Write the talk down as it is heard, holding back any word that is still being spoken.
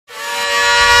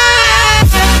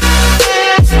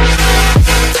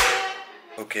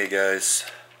Okay guys,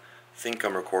 think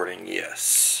I'm recording.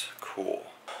 Yes, cool.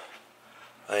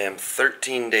 I am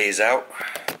 13 days out.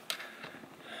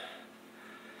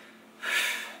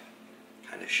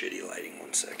 Kind of shitty lighting,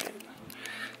 1 second.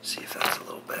 See if that's a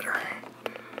little better.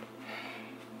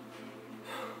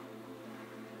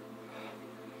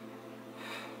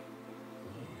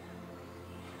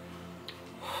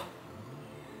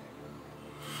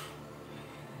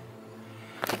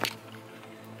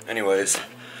 Anyways,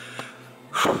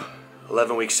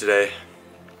 11 weeks today,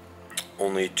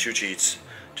 only 2 cheats.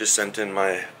 Just sent in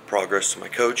my progress to my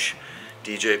coach,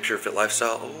 DJ Pure Fit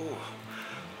Lifestyle. Oh,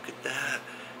 look at that.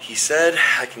 He said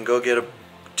I can go get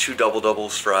 2 double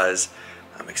doubles fries.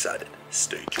 I'm excited.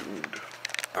 Stay tuned.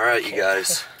 Alright you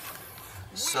guys,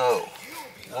 so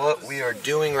what we are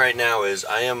doing right now is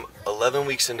I am 11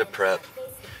 weeks into prep,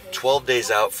 12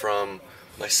 days out from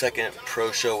my second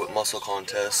pro show with muscle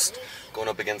contest, going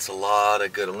up against a lot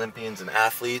of good Olympians and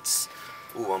athletes.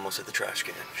 Ooh, almost hit the trash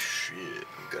can. Shit,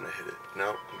 I'm gonna hit it.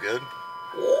 No, I'm good.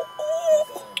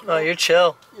 Oh, you're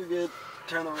chill. You're good.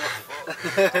 Turn the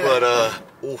off.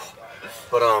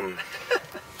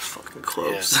 Fucking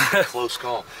close. Yeah, close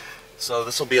call. So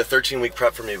this will be a 13-week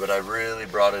prep for me, but I really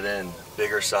brought it in.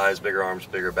 Bigger size, bigger arms,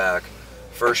 bigger back.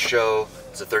 First show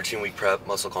is a 13-week prep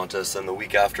muscle contest, and the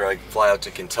week after I fly out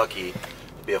to Kentucky,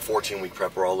 it'll be a 14-week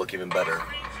prep where I'll look even better.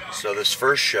 So this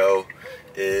first show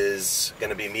is going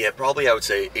to be me at probably, I would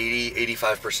say,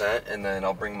 80-85%, and then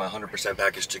I'll bring my 100%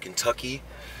 package to Kentucky,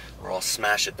 where I'll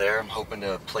smash it there. I'm hoping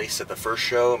to place at the first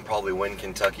show and probably win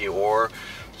Kentucky, or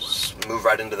move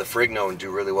right into the Frigno and do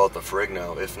really well at the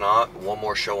Frigno. If not, one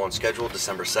more show on schedule,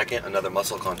 December 2nd, another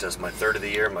muscle contest, my 3rd of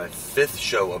the year, my 5th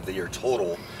show of the year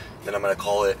total. Then I'm going to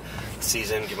call it a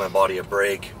season, give my body a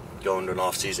break, go into an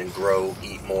off season, grow,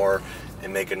 eat more,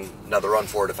 and make another run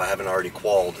for it if I haven't already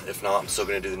qualified. If not, I'm still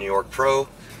going to do the New York Pro,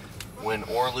 win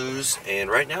or lose. And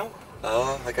right now,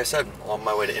 like I said, on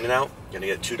my way to In-N-Out, going to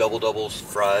get 2 double doubles,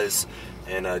 fries,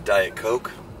 and a Diet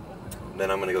Coke.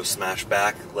 Then I'm going to go smash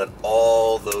back, let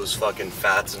all those fucking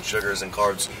fats and sugars and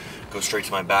carbs go straight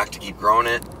to my back to keep growing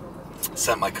it.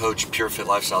 Sent my coach, Pure Fit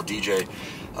Lifestyle DJ,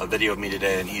 a video of me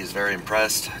today, and he is very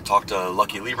impressed. Talked to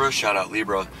Lucky Libra, shout out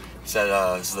Libra. He said,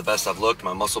 this is the best I've looked,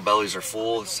 my muscle bellies are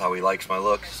full, this is how he likes my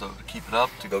look, so to keep it up,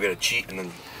 to go get a cheat and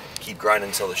then keep grinding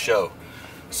until the show.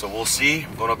 So we'll see,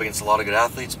 I'm going up against a lot of good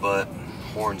athletes, but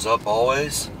horns up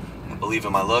always. I believe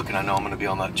in my look, and I know I'm going to be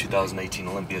on that 2018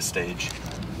 Olympia stage.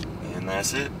 And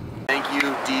that's it. Thank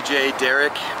you, DJ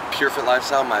Derek, Pure Fit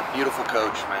Lifestyle, my beautiful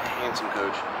coach, my handsome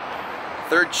coach.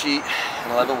 3rd cheat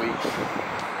in 11 weeks.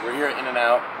 We're here at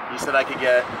In-N-Out. He said I could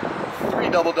get 3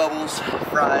 double doubles,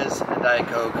 fries, and Diet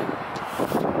Coke.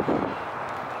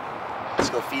 Let's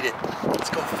go feed it. Let's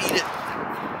go feed it.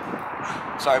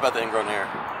 Sorry about the ingrown hair.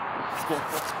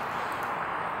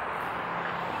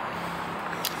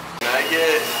 Can I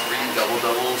get 3 double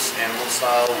doubles, animal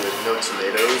style, with no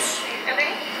tomatoes?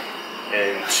 Okay.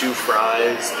 And 2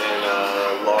 fries and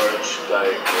a large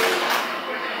Diet Coke.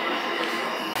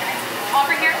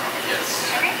 Over here?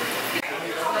 Yes. Okay.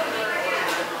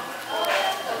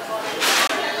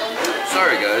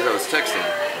 Sorry guys, I was texting.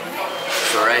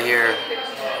 So right here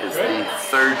is the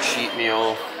 3rd cheat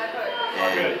meal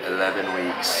in 11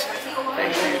 weeks.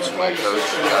 Thank you to my coach.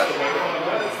 We got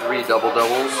 3 double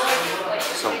doubles,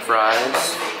 some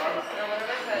fries,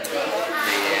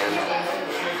 and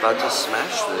about to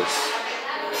smash this.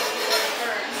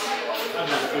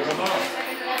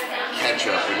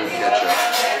 Ketchup, we need ketchup.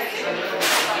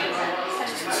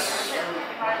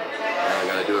 Now I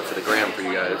gotta do it for the gram for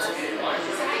you guys.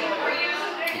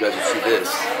 You guys will see this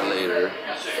later.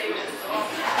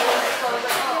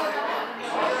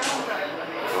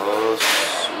 Oh,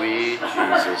 sweet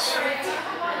Jesus.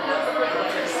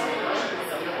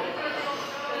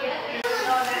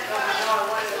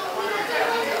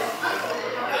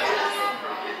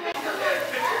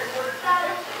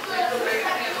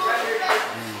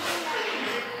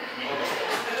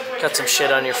 Got some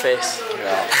shit on your face.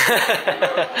 Yeah.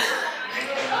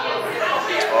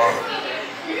 Oh.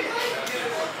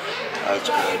 That's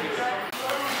good.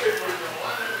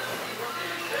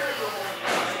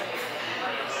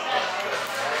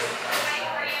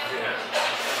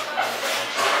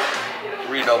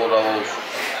 Three double doubles, 2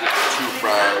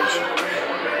 fries.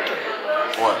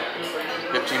 What?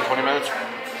 15, 20 minutes?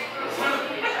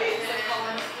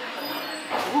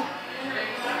 Woo.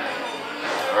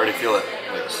 I already feel it,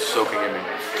 like, soaking in me.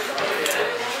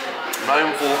 Not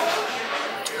even full.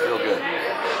 Feel good.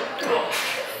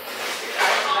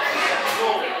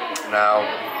 Now,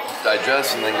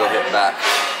 digest and then go hit back.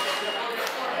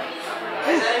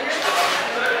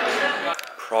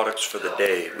 Products for the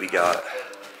day. We got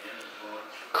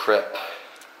prep.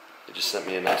 They just sent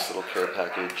me a nice little care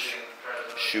package.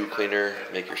 Shoe cleaner,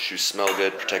 make your shoes smell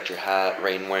good, protect your hat,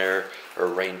 rainwear, or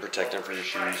rain protectant for your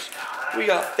shoes. We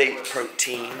got fake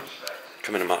protein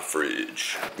coming in my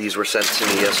fridge. These were sent to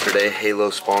me yesterday. Halo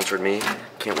sponsored me.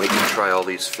 Can't wait to try all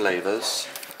these flavors.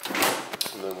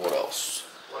 And then what else?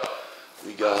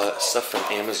 We got stuff from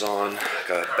Amazon.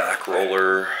 Got a back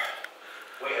roller,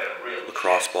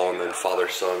 lacrosse ball, and then Father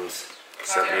Sons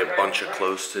sent me a bunch of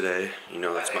clothes today. You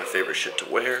know that's my favorite shit to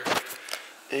wear.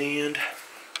 And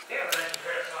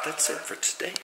that's it for today.